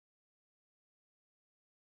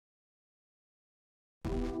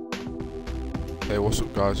Hey, what's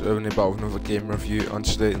up guys, Irving here back with another game review, and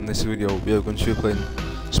today in this video we are going to be playing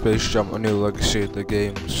Space Jam: A New Legacy, the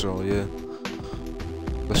game. So yeah,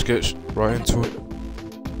 let's get right into it.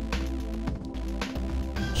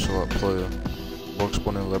 Select player, Bugs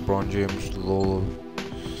Bunny, LeBron James, Lola.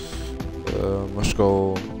 Let's just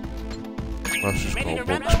go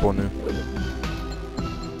Bugs Bunny.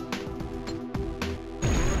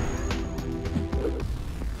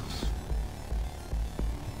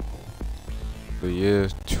 The year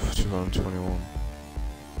 2021.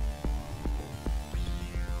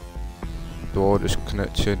 The world is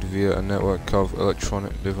connected via a network of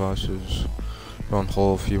electronic devices run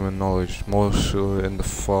whole of human knowledge, mostly in the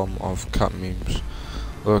form of cat memes.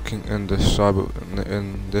 Lurking in this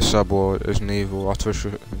cyber world is an evil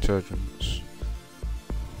artificial intelligence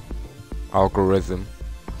algorithm.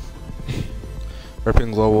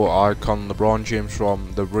 Ripping global icon LeBron James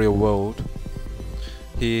from the real world.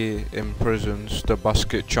 He imprisons the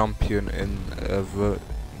basket champion in a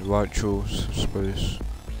virtual space.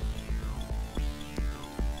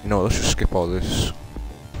 You know, let's just skip all this.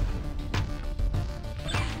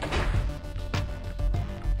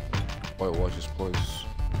 What was this place?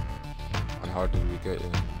 And how did we get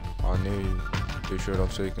in? I knew we should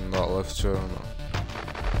have taken that left turn.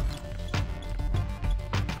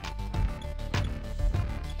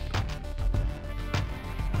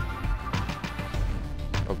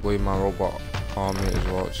 I believe my robot army is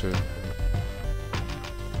what too.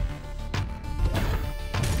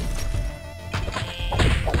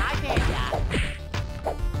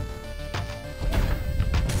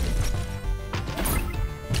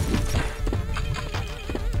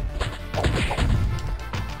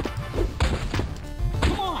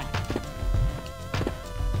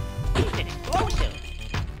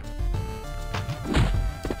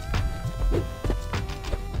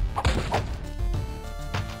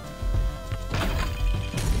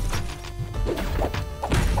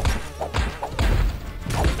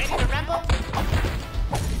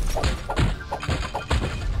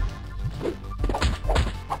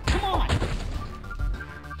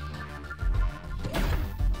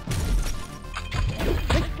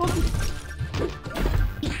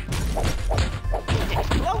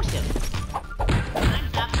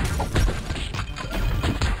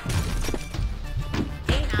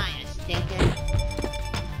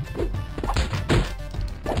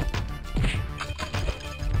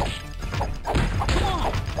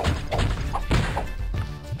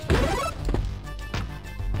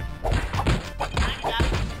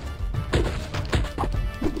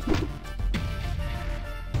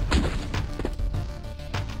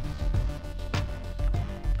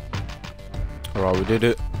 Alright, we did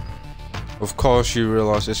it. Of course you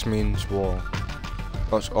realise this means war.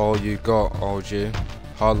 That's all you got, OG.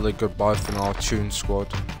 Hardly goodbye for our Goon Squad.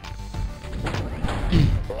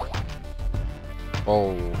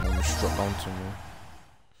 Oh, I'm struck onto me.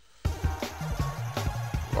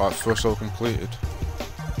 Right, first level completed.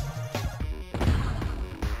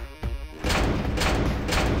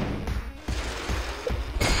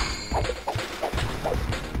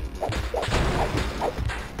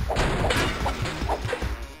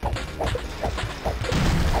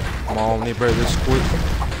 Come on, let me break this quick.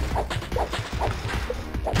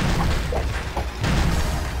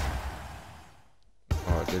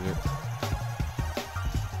 Oh, I did it.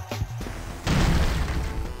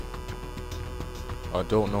 I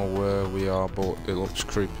don't know where we are, but it looks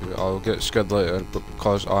creepy. I'll get scared later, but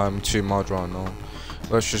because I'm too mad right now.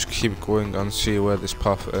 Let's just keep going and see where this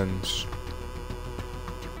path ends.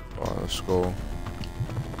 Alright, let's go.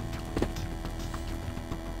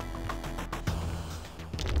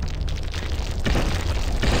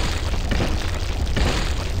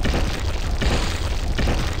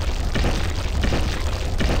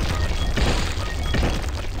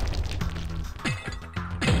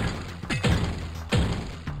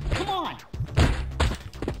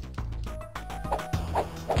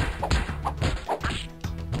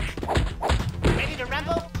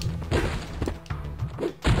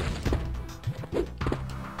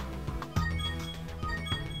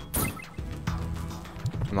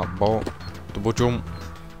 That ball, double jump.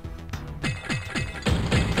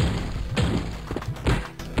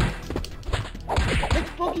 Let's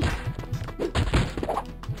boogie.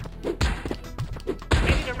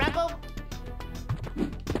 Ready to rumble?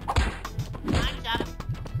 Time's up.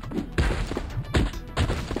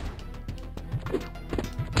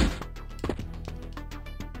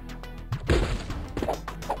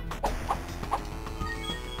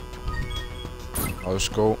 Let's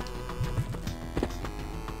go.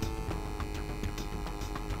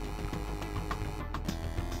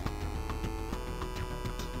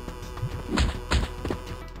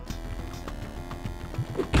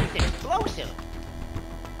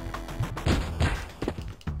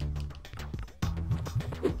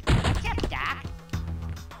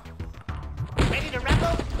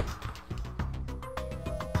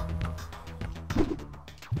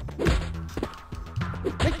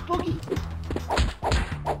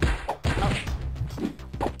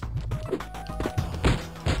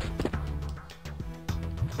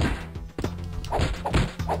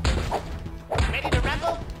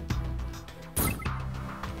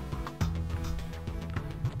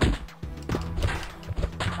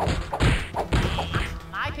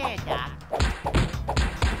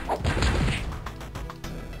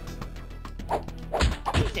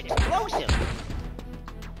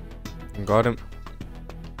 Got him.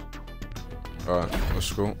 Alright,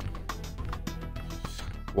 let's go.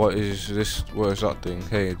 What is this? What is that thing?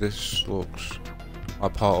 Hey, this looks a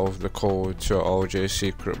part of the code to RJ's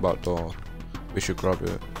secret back door. We should grab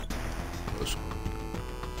it. Let's go.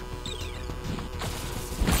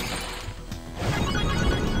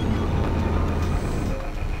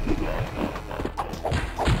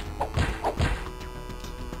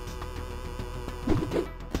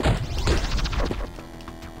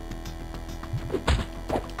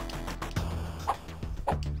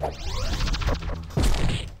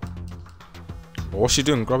 What's she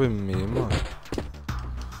doing grabbing me, man?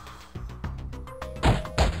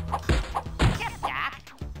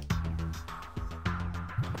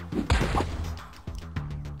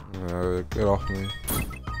 Get off me.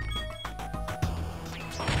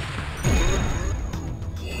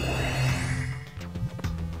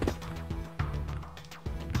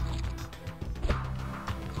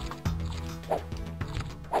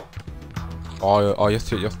 Oh, you have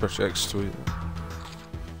to press X to it.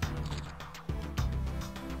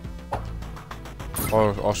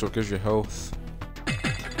 Oh, also it gives you health.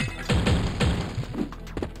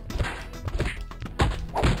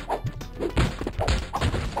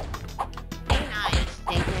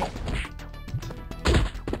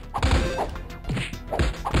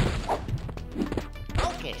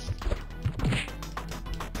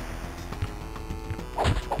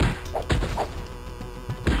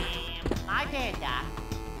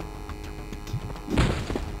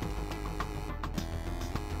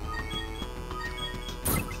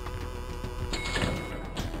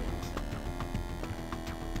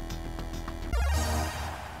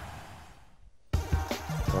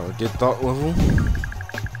 Get that level.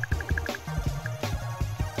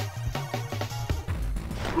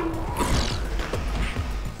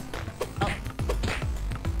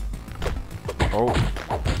 Oh.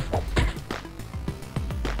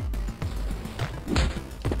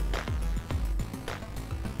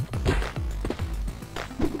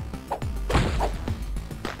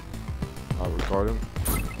 We got him.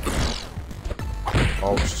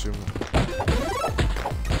 Oh, it's too much.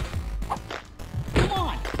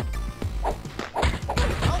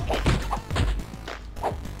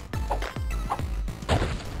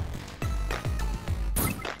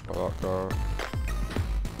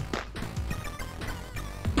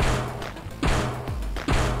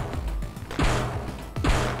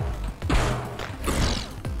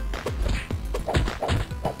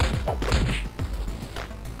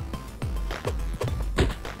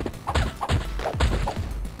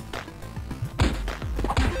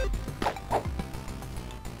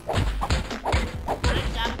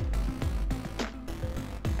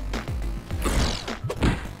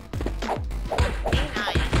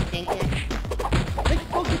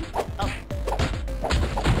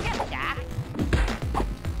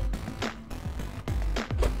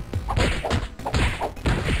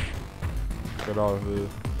 Get out of here.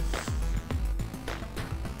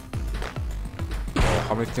 Oh,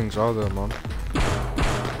 how many things are there, man?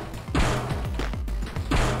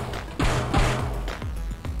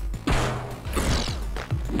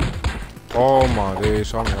 Oh my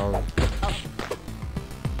days, how many are there?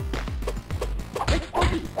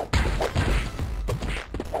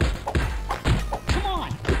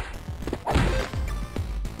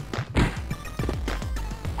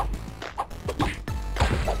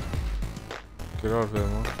 Get out of here,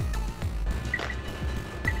 man.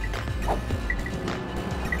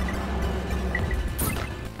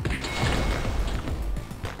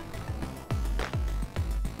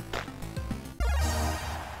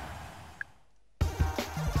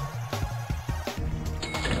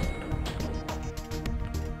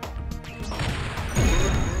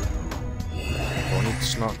 I need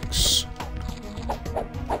snacks.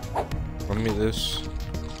 Give me this.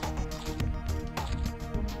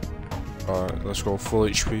 Alright, let's go full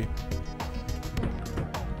HP.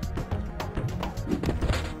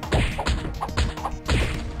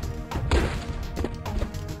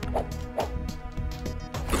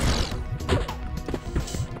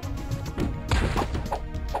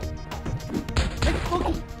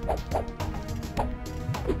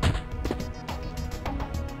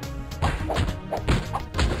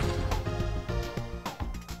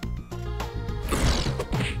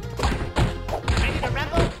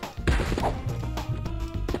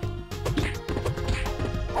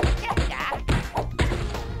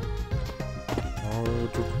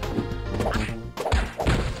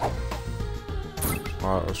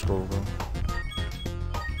 Alright, let's go, bro.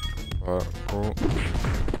 Alright, cool.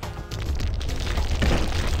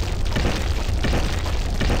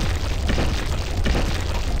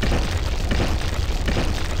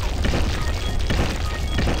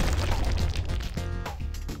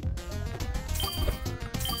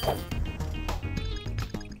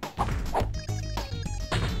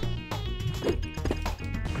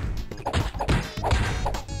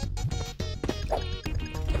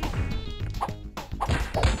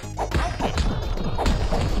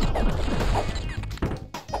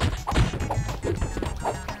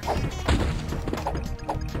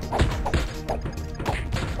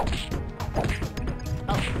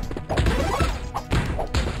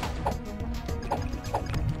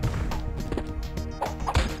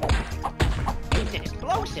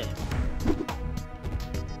 explosive.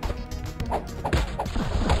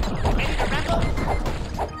 Ready to rumble?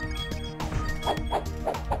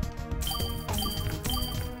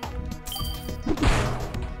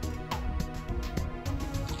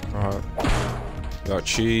 Alright. Got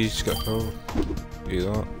cheese, got milk. Eat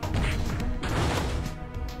that.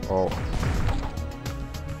 Oh.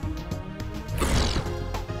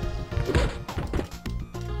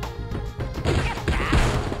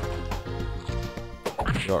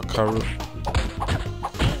 Got carrot.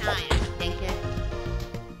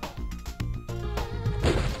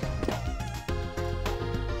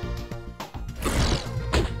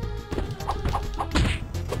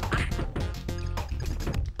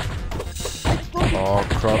 Oh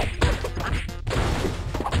crap.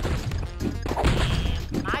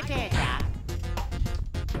 My turn, Doc.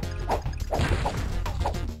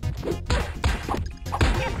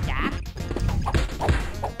 Yes, Doc.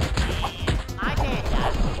 My turn,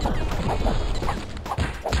 Doc.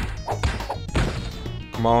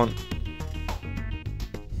 Come on.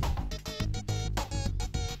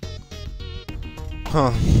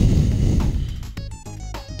 Huh.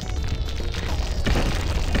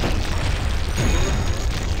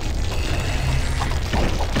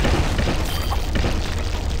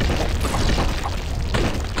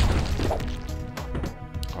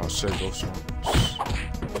 I'll save those ones.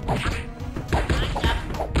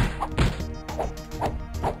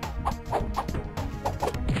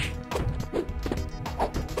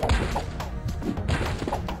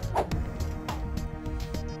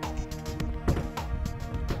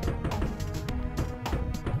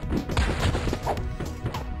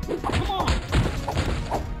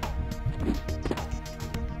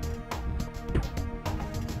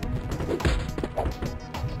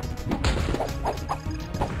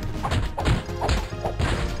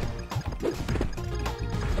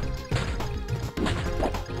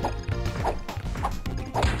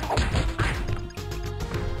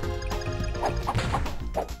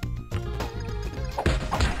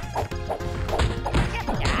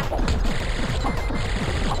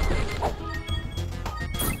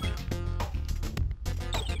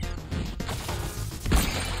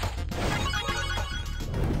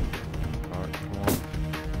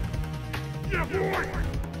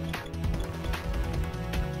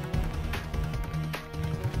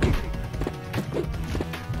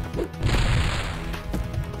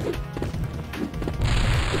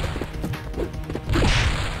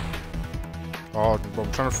 Oh, bro,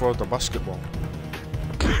 I'm trying to throw out the basketball.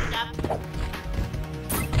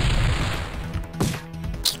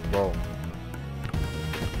 Bro.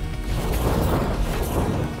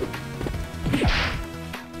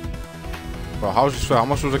 Bro, how's this fair? How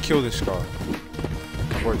am I supposed to kill this guy?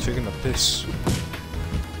 Bro, he's taking the piss.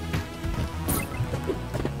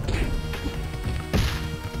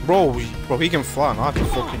 Bro, he can fly, and I have to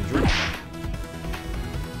fucking jump.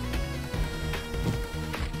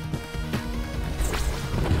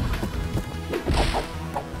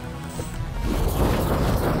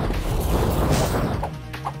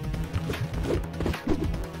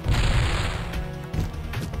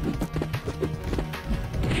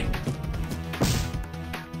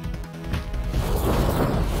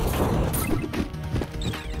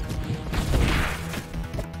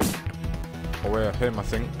 Oh wait, I hit him, I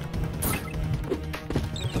think.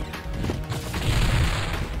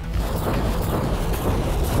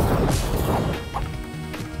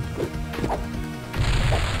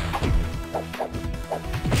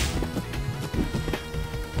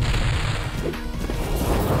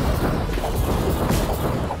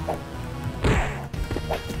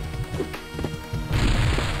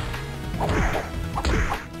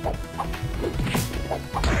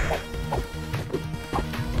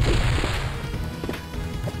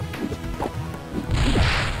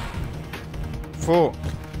 Fuck.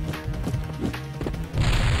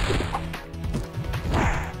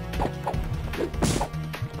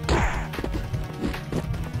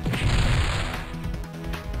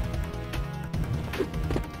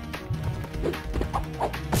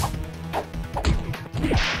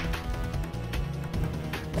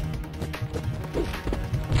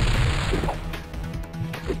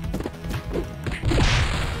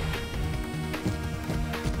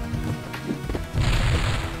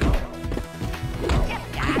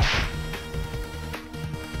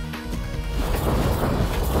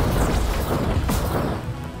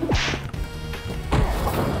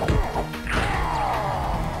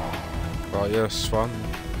 Oh yes, fun.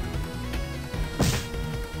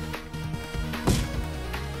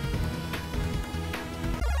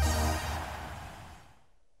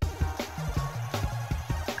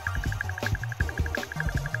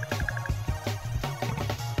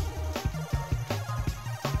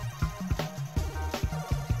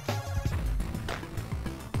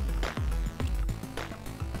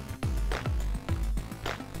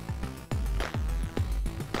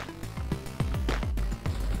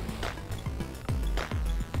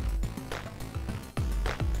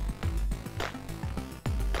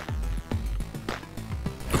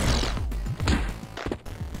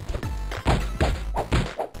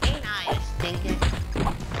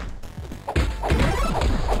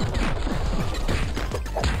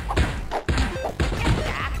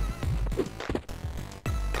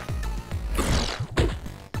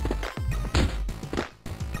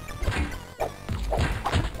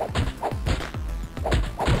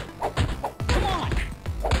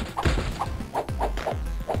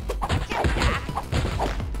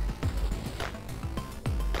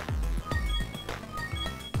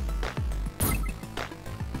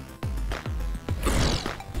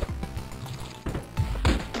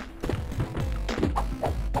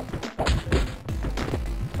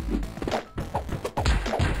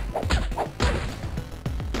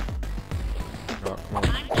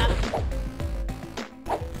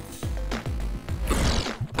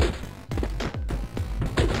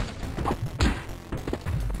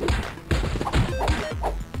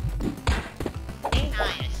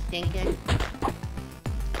 stinking.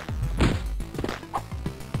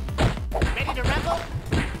 Ready to rumble?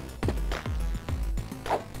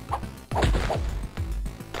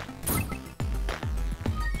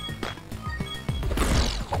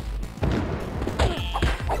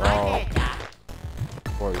 Wow.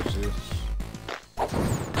 What is this?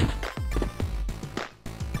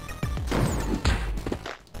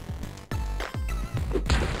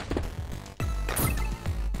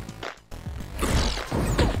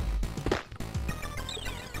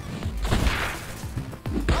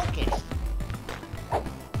 Focus.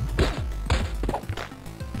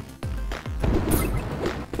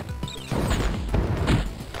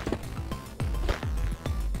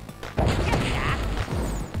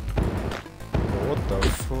 What the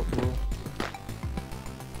fuck, bro?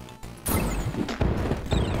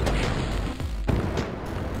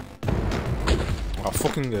 I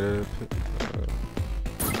fucking get it.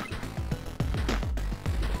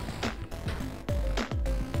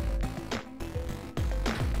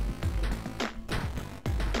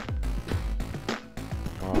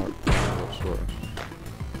 Alright, that's what.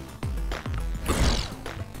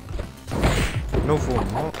 No phone,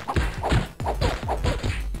 what?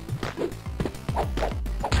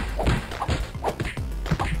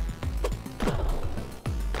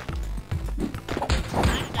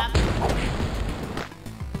 Time's up.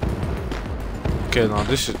 Okay, now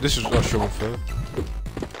this is not unfair.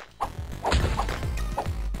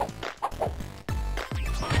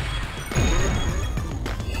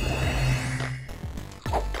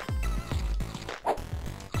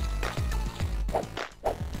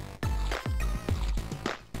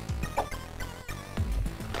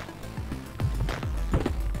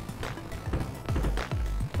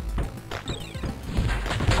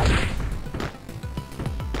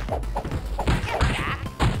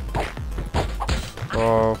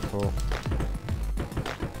 Oh.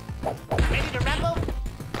 Ready to rumble?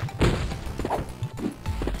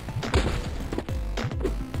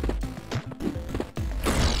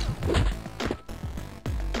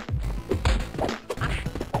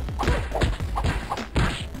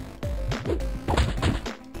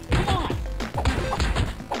 Come on.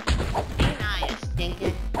 Ain't I a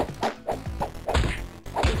stinker?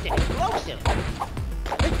 It's explosive.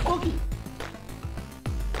 Let's boogie.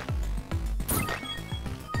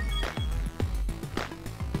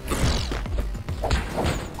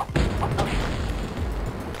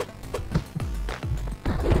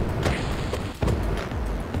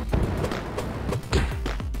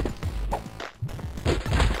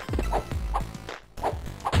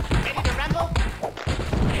 Ready to rumble?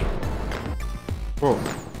 Whoa.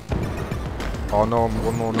 Oh no, I'm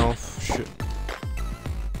one more now. Shit.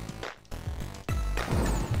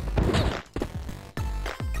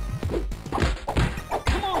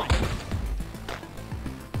 Come on.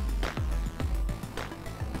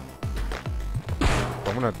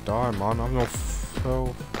 I'm gonna die, man. I have no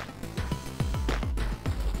health.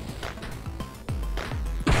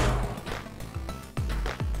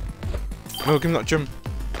 No, give me that gem.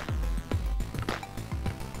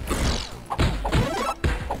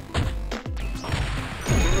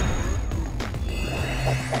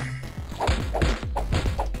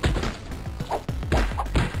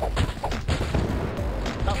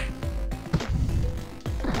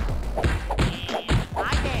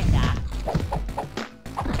 I can't die.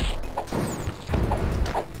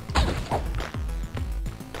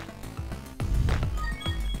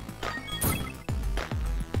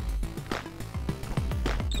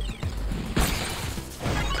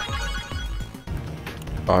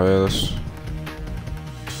 Oh yeah, this.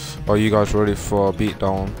 Are you guys ready for a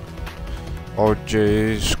beatdown?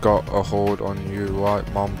 OJ's got a hold on you, White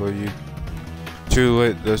Mamba. You too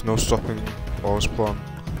late. There's no stopping O's plan.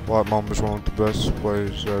 White Mamba's one of the best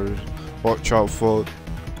players there is. Watch out for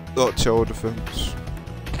that tail defense.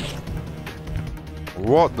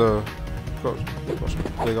 What the? Got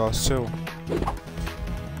some big ass tail.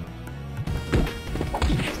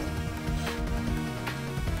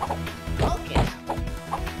 Focus.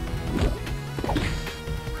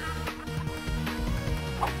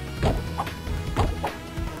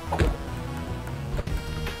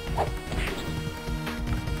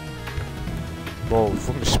 Whoa,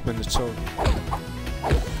 fucking spin the tail.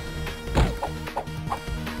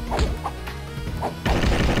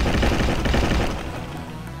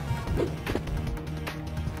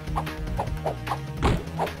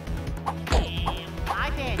 I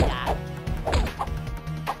can't die.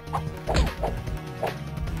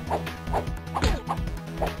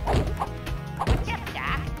 Yep,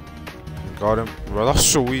 Doc. Got him. Bro, that's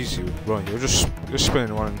so easy. Bro, you're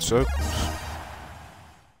spinning around in circles.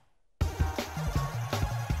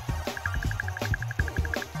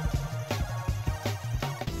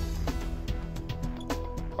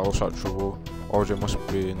 untouchable. RJ must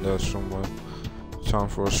be in there somewhere. Time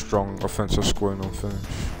for a strong offensive scoring on finish.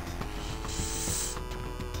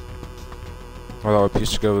 Well, that would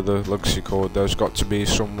piece together the legacy code. There's got to be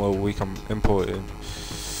somewhere we can import it in.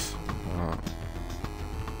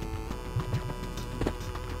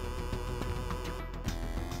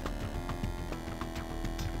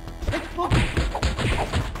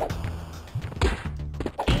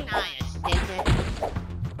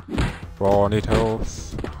 Bro, I need health.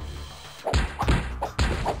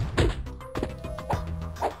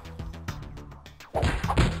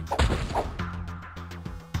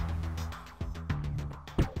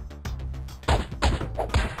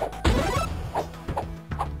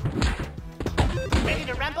 Ready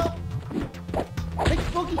to rumble? Let's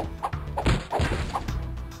boogie.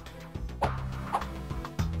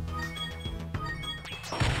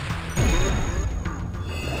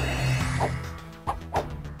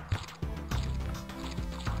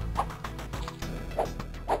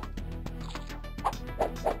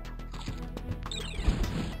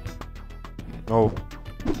 No.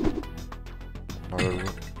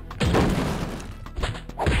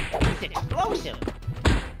 It's explosive.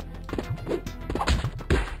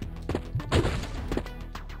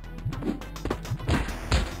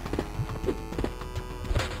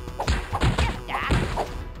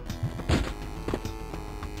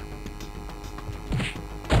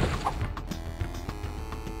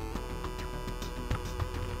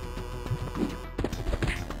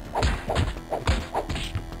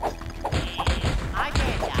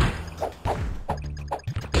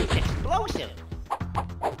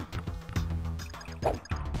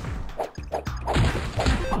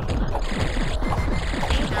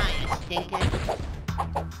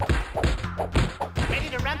 Ready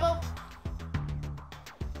to rumble?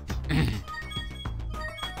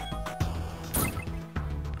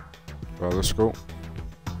 Well, let's go.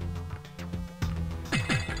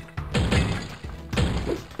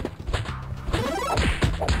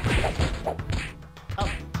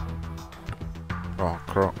 Oh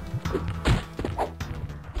crap.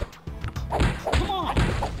 Come on.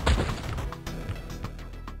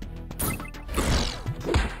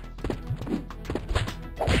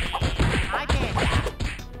 I can't die.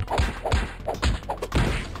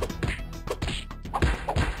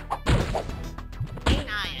 Ain't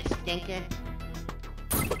I a stinker?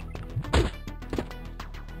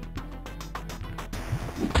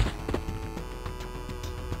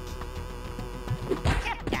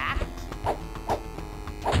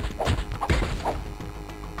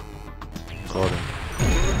 Got him.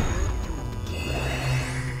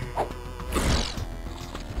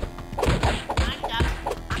 I'm up.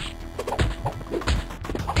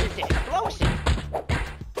 It's explosive.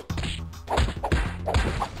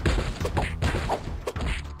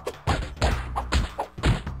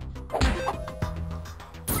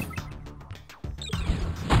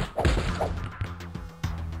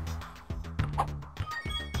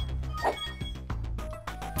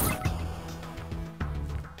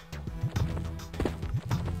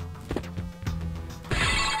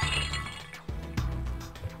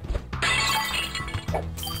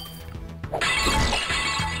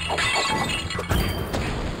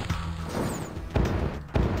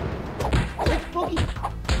 Let's boogie.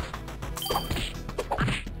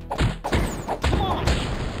 Come on.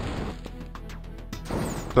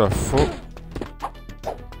 The fuck?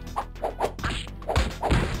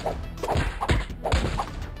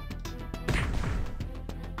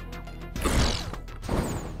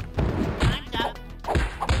 Time's up.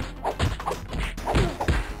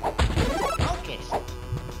 Focus.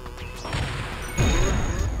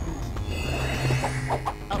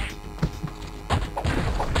 Oh.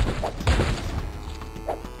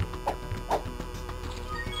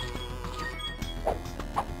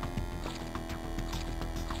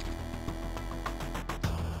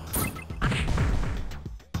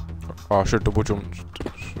 Oh, I should double jumped.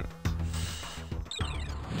 Shit.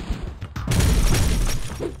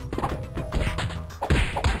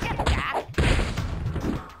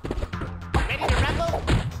 Ready to rumble?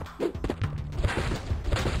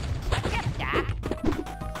 Tip-tap.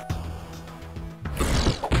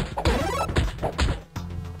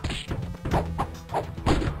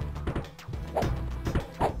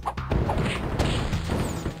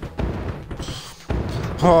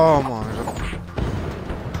 Oh my god.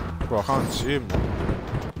 Bro, I can't see him.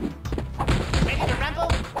 Ready to rumble?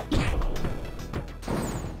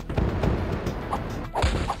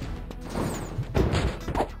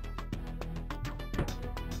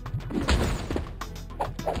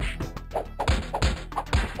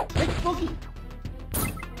 Let's boogie.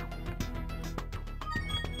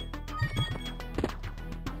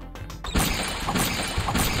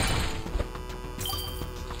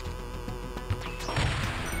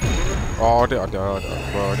 Oh, I did, bro. I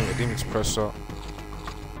didn't even press that.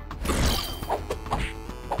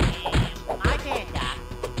 My turn, Doc.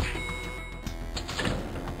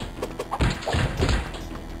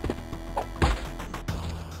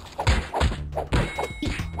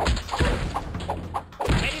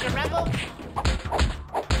 Ready to rumble?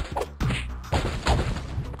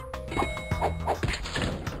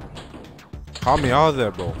 How many are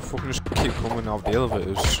there, bro? Fucking just keep coming out of the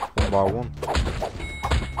elevators one by one.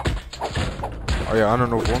 Oh yeah, and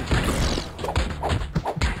another one.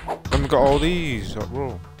 Then we got all these, like,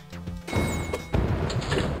 bro.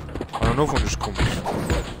 And another one just comes.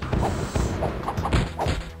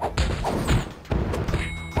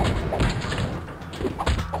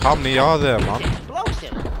 How many are there, man?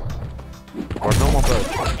 Explosive. Oh, no one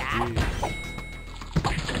better. Doc.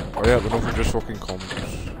 Oh yeah, but nothing just fucking comes.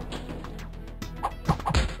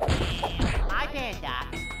 My turn,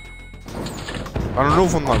 Doc. And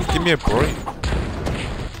another one, like, give me a break.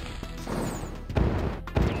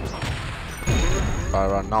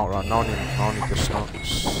 Right now, I need the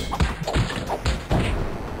snacks.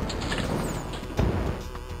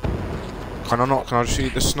 Can I just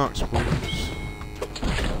eat the snacks, please?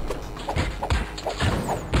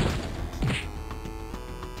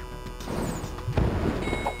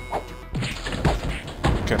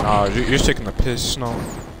 Okay, nah, you're just taking the piss now.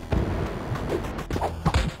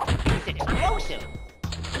 It's explosive.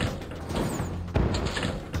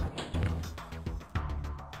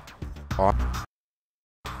 Oh.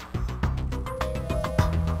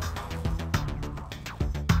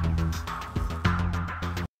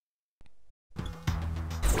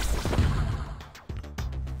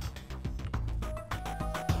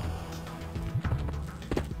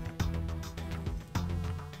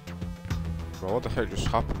 Bro, what the heck just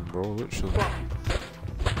happened, bro? Literally.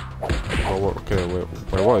 Bro, what? Okay, wait,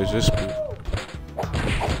 what is this, bro?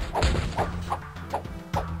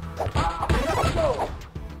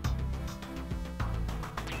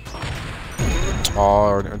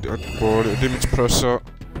 Oh, bro, I didn't mean to press that.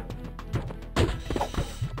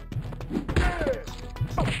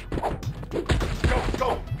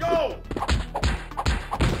 Go!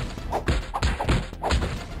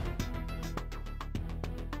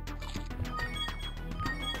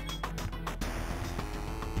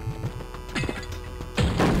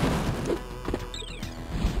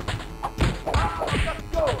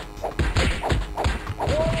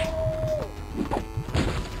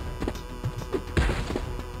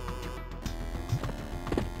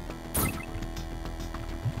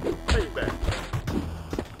 Payback.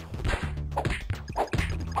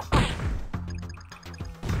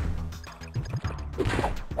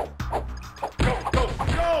 Go!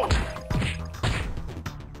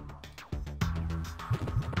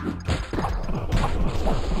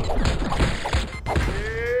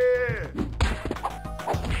 Yeah!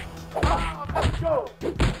 Let's go!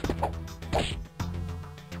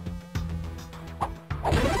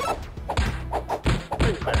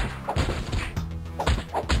 Payback.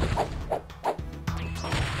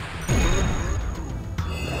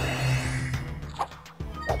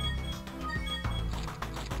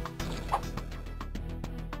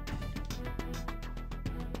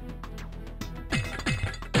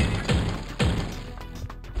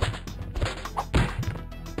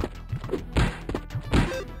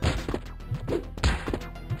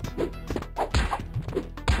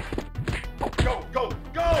 Go!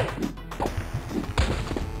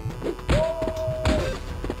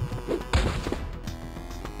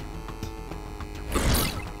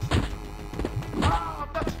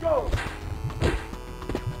 Let's go!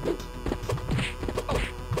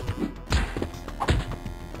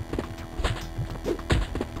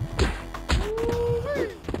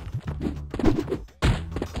 Yeah!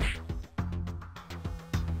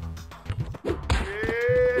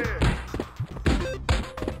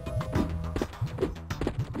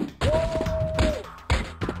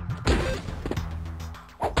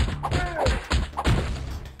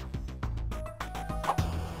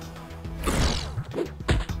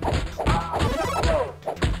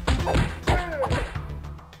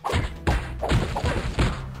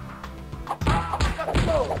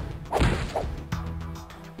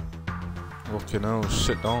 Okay, now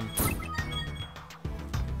sit down.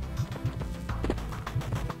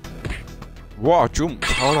 What? I jumped.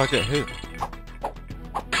 How did I get hit?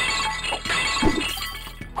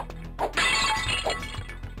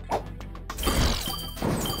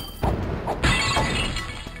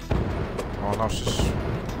 Oh, now it's just.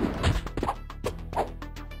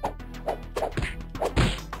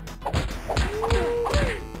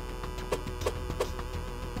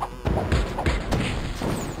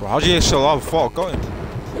 Bro, how did you still have? I thought I got him.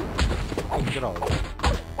 Get out of there.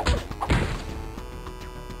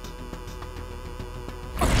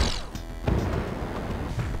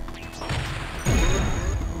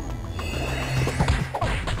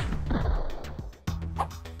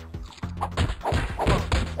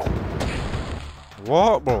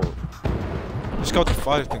 What, bro? Just got the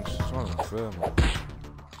 5 things. It's not even fair, man.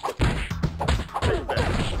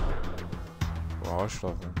 Bro, I should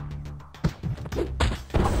have him.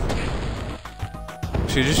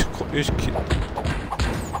 See, just keep.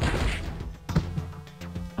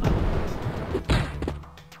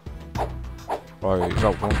 Right, he's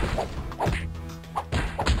out one.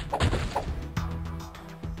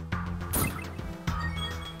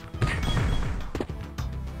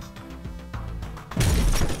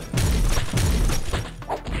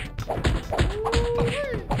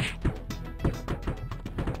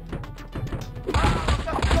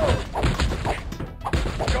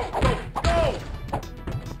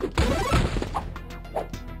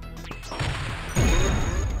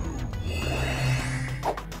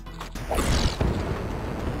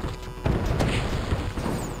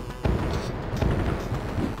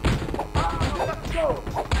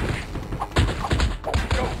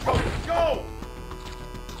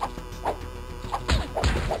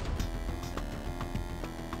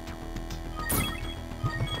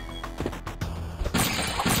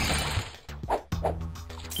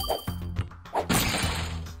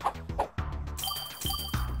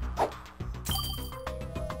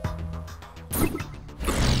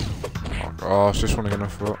 Oh, it's this one again, I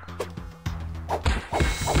thought.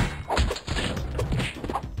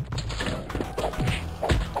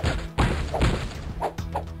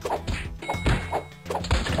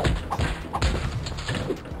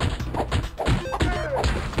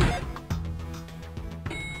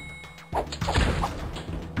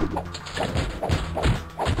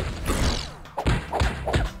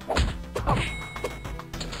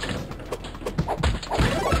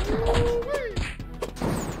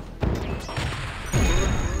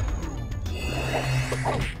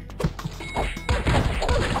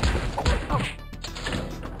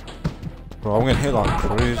 Bro, I'm getting hit like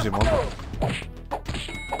crazy, man.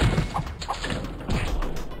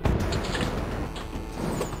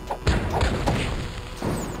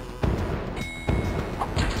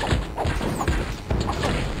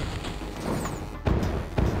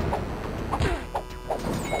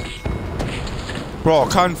 Bro, I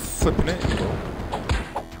can't flipping it, bro.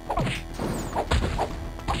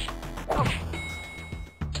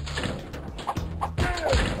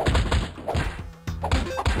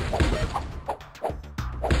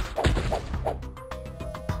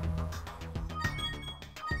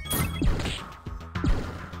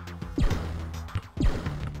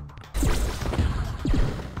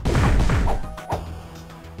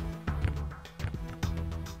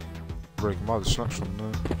 Break him out, the snacks from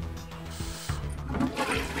there.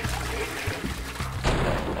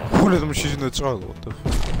 One of them is using the child, what the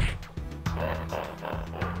fuck?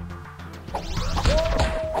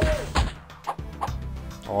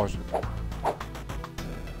 Oh,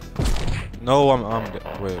 no, I'm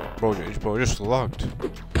wait, bro, just locked.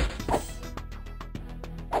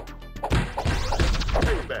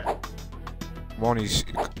 One is.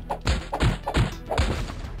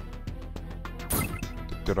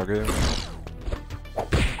 Did I get him?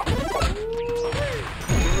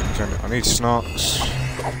 Okay, I need snacks.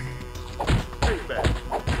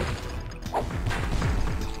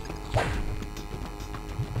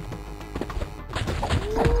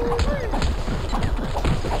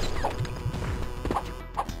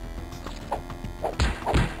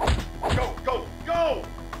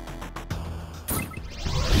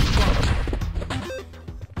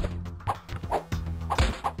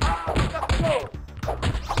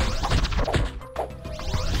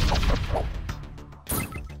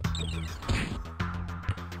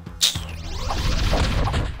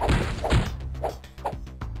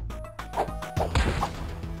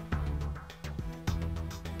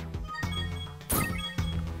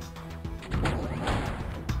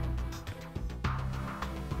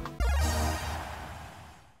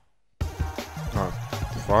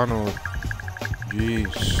 Final.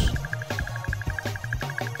 Jeez.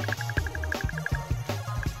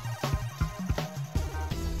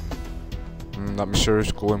 That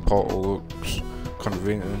mysterious glowing portal looks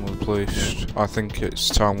conveniently placed. I think it's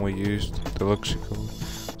time we used the lexical.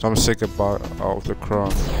 So I'm sick of bite out of the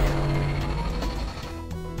crown.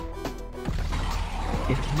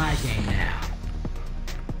 It's my game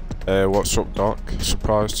now. What's up, Doc?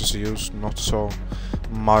 Surprised to see us? Not at all.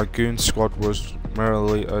 My Goon Squad was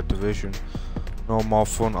merely a division. No more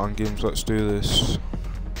fun and games, let's do this.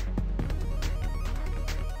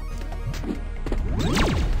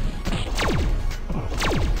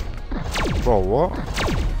 Bro, what?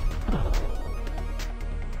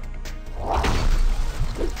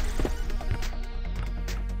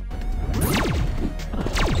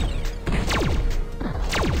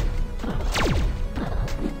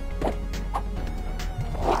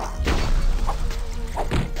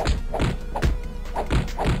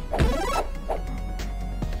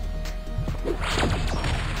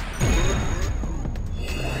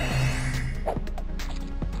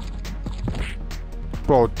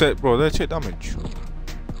 Bro, they take damage.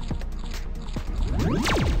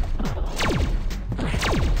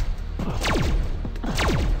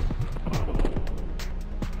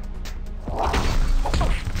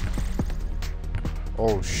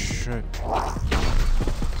 Oh shit.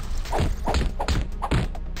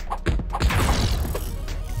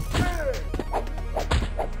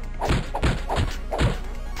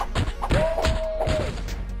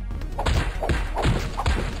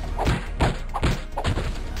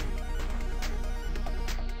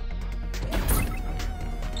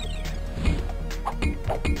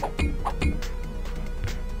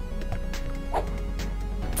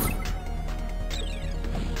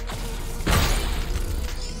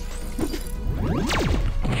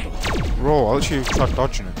 Bro, I literally tried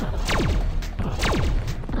dodging it.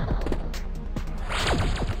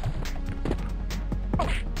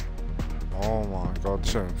 Oh my god,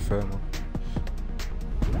 this ain't fair, man.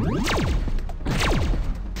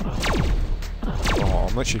 Oh,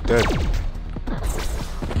 I'm literally dead.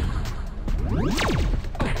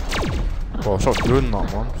 Bro, stop doing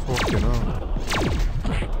that, man. Fucking hell.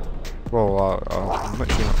 Bro, I'm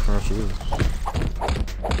literally not gonna do this.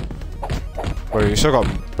 Wait, you still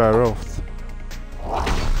got bare health.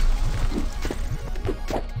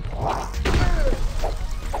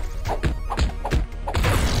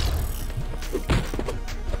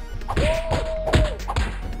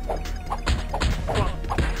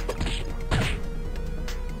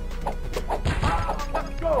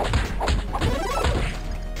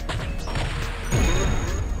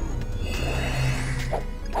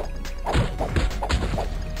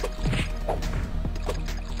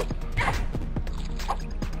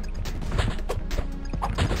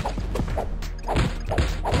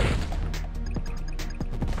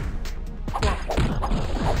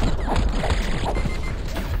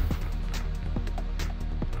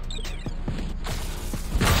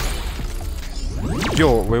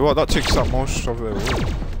 Yo, wait, what? That takes that most of it away. I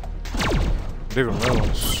didn't even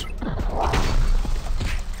realise.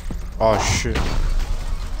 Oh shit.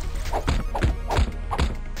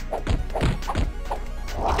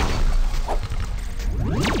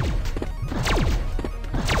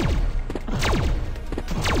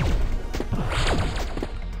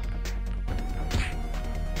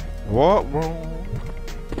 What, bro?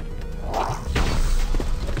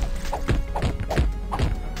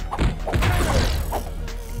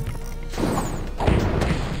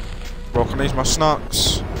 Bro, can I use my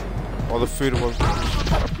snacks? Or the food was.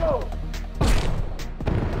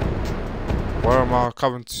 Where am I?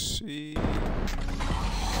 Can't see. I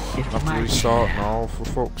have to restart now, for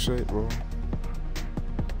fuck's sake, bro.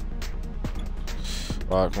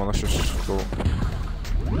 Right, come on, let's just go.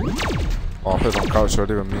 Oh, I put it on couch, so I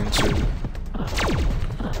didn't even mean to.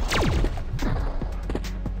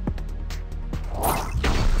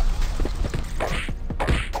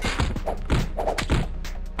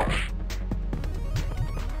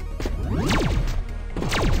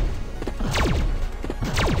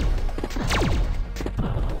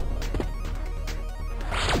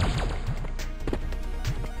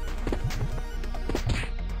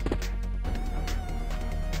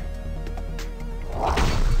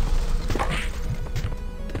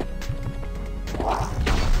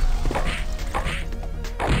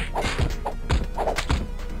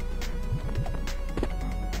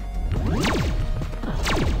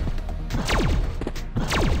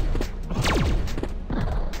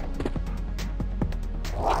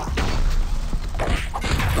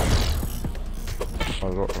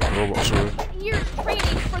 Robots are. You're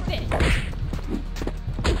training for this.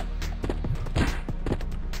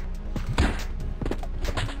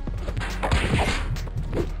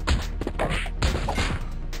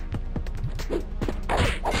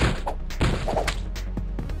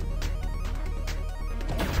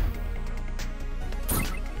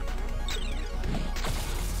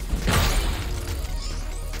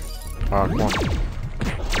 Ah, come on.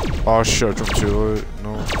 Oh shit, I jumped too late.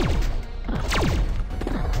 No.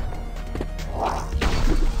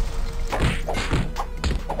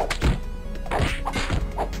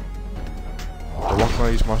 Why can I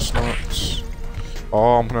use my snacks?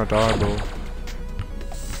 Oh, I'm gonna die, bro.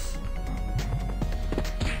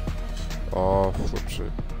 Oh, flips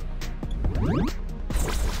it.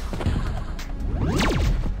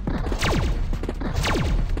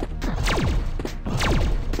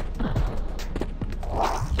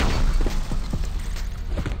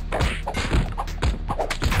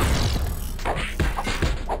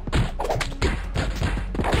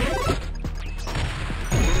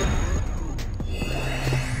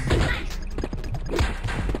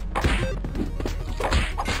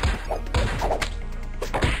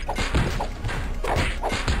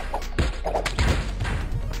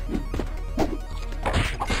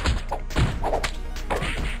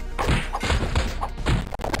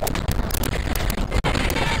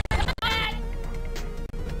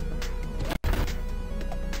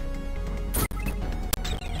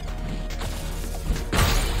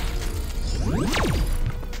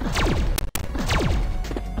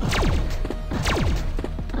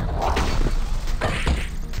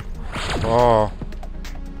 Oh.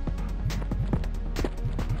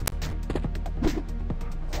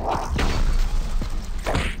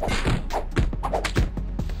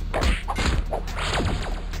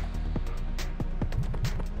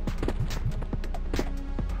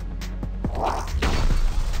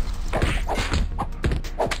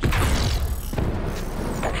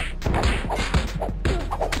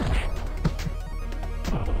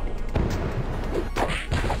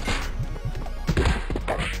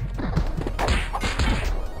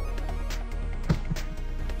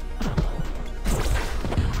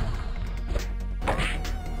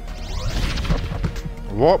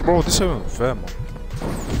 What, bro? This isn't fair, man.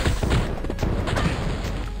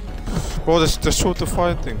 Bro, there's short to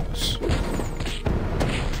fire things.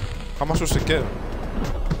 How am I supposed to get him?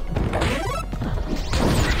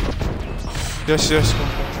 Yes, yes, come on.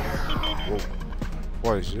 Whoa.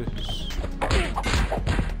 What is this?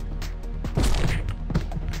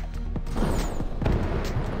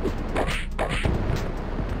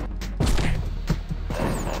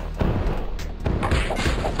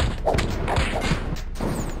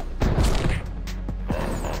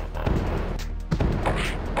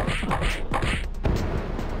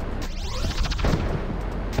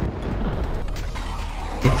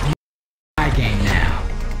 My game now.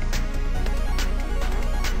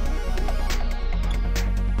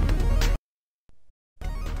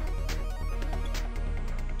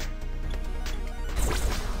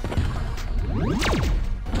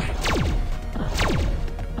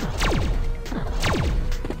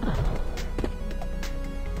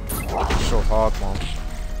 So hard, man.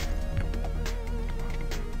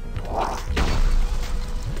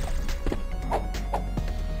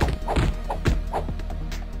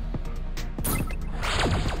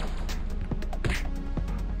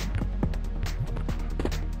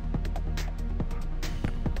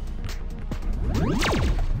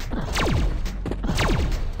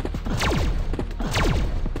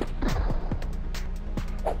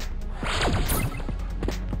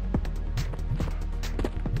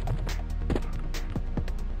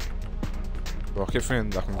 Bro, I keep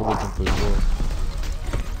thinking I can double jump as well.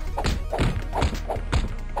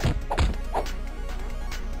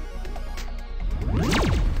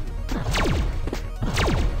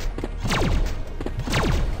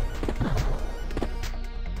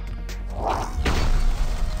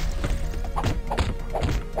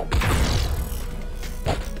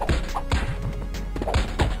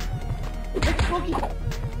 Boogie.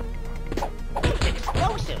 It's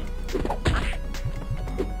explosive.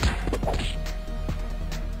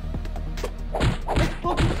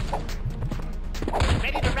 Boogie.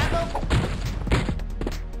 Ready to rumble?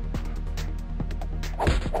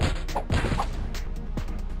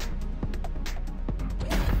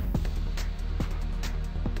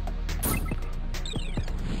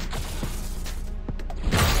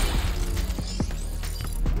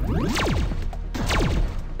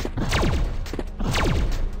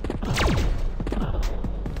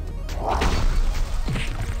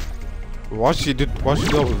 Why she do that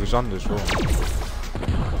with his hand as well?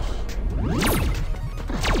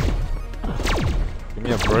 Give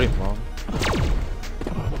me a break, man.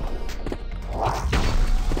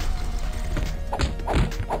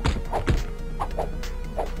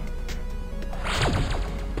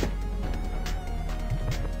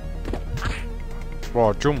 Bro,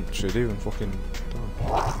 I jumped, she didn't even fucking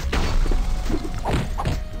die.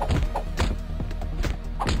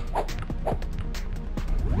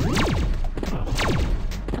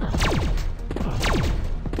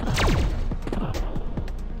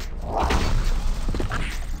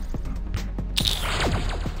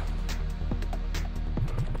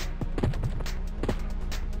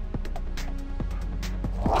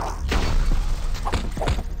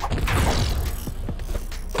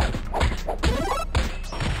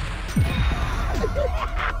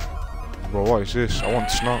 what is this? I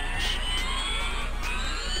want snacks.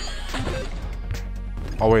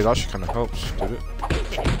 Oh wait, that actually kind of helps, did it?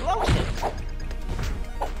 It's an explosive.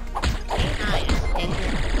 Ain't I a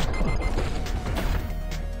stinker?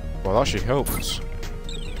 Well, that actually helps.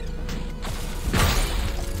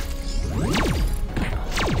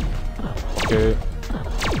 Okay.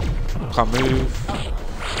 Can't move.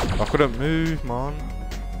 I couldn't move, man.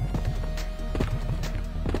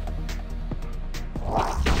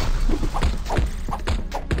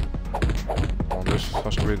 Oh, this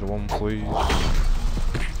has to be the one, please.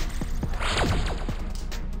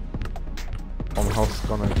 Oh, my health's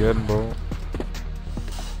gone again, bro.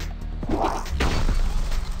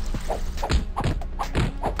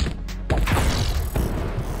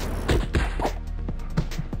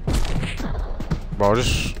 Bro,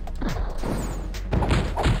 just...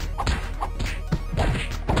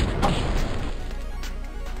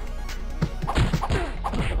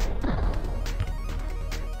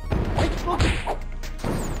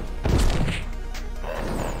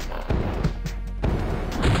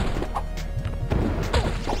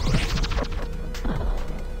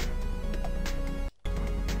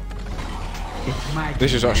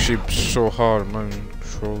 This is actually so hard, man.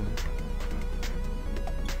 Trolling.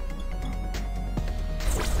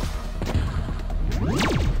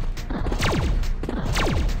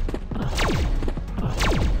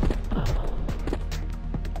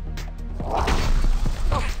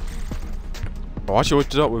 Oh, actually, what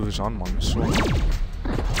did that with his hand, man? I swear.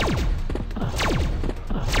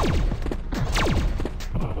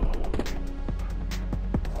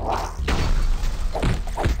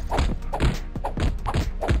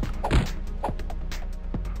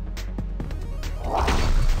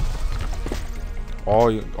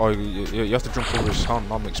 You have to jump over his hand,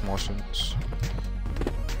 that makes more sense.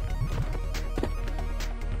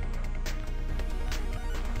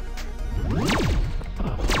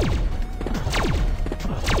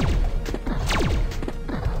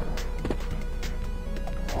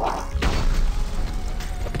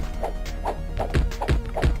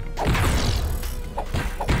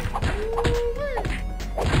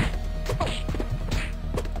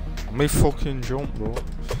 Let me fucking jump, bro.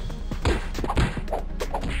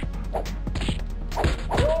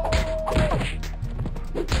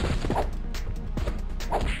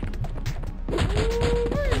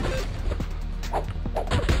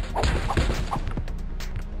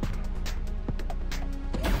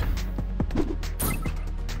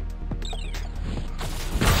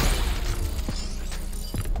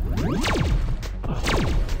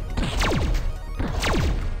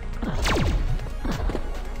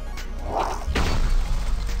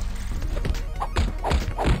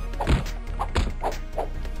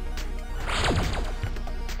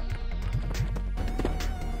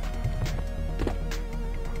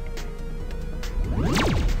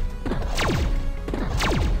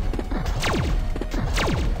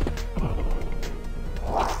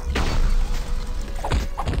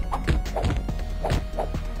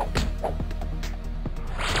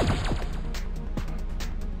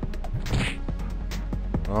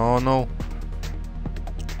 Oh no.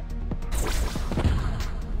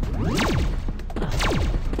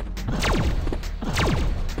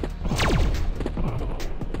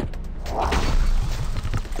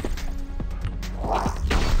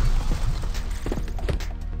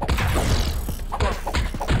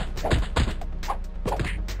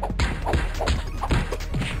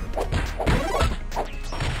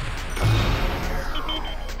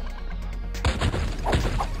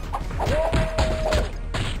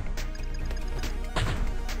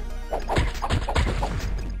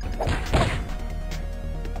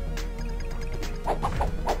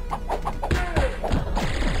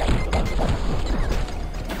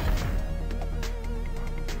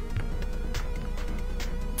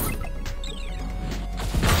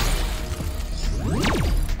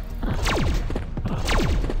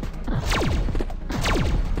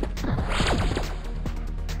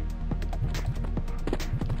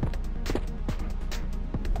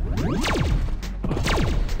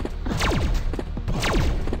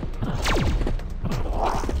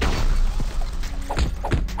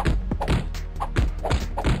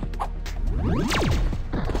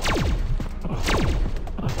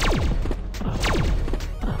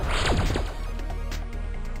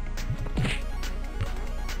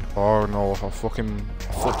 Oh no, I fucked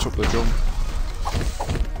up the jump.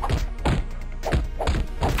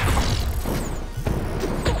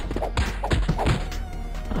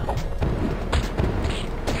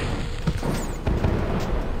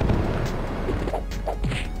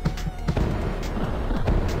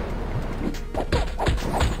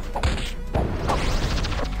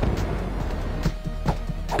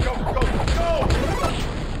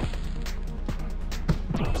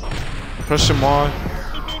 Press him Y.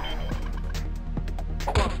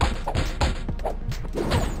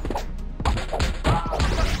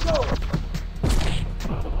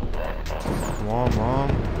 Come on, man.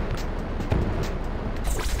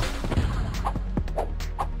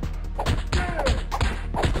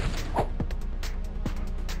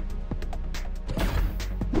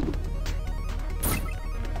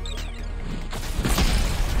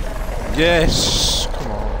 Yes!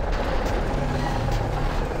 Come on.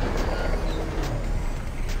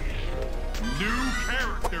 New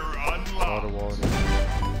character Water, unlocked. water.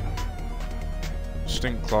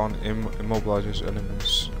 Stink Clown immobilizes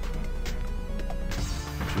enemies.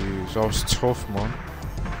 Jeez, that was tough, man.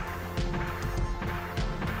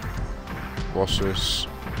 What's this?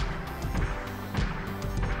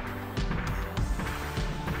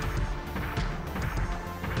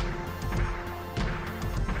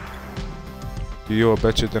 You are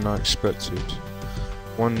better than I expected.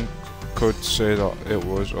 One could say that it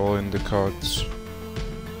was all in the cards.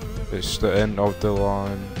 It's the end of the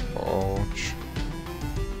line. Ouch.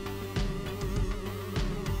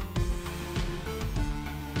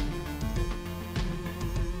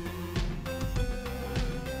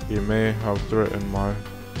 You may have threatened my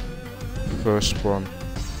firstborn.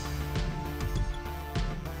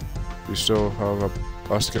 We still have a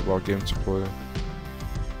basketball game to play.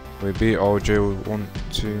 We beat RJ with one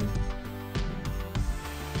team.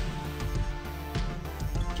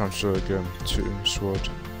 Transfer again to Goon Squad.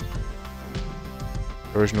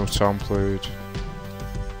 Original time played.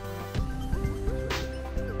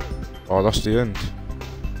 Oh, that's the end.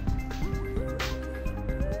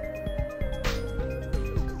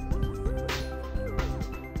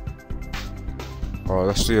 Oh,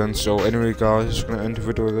 that's the end. So anyway guys, I'm gonna end the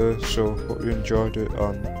video there. So hope you enjoyed it,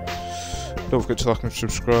 and don't forget to like and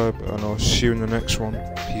subscribe, and I'll see you in the next one.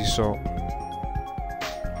 Peace out.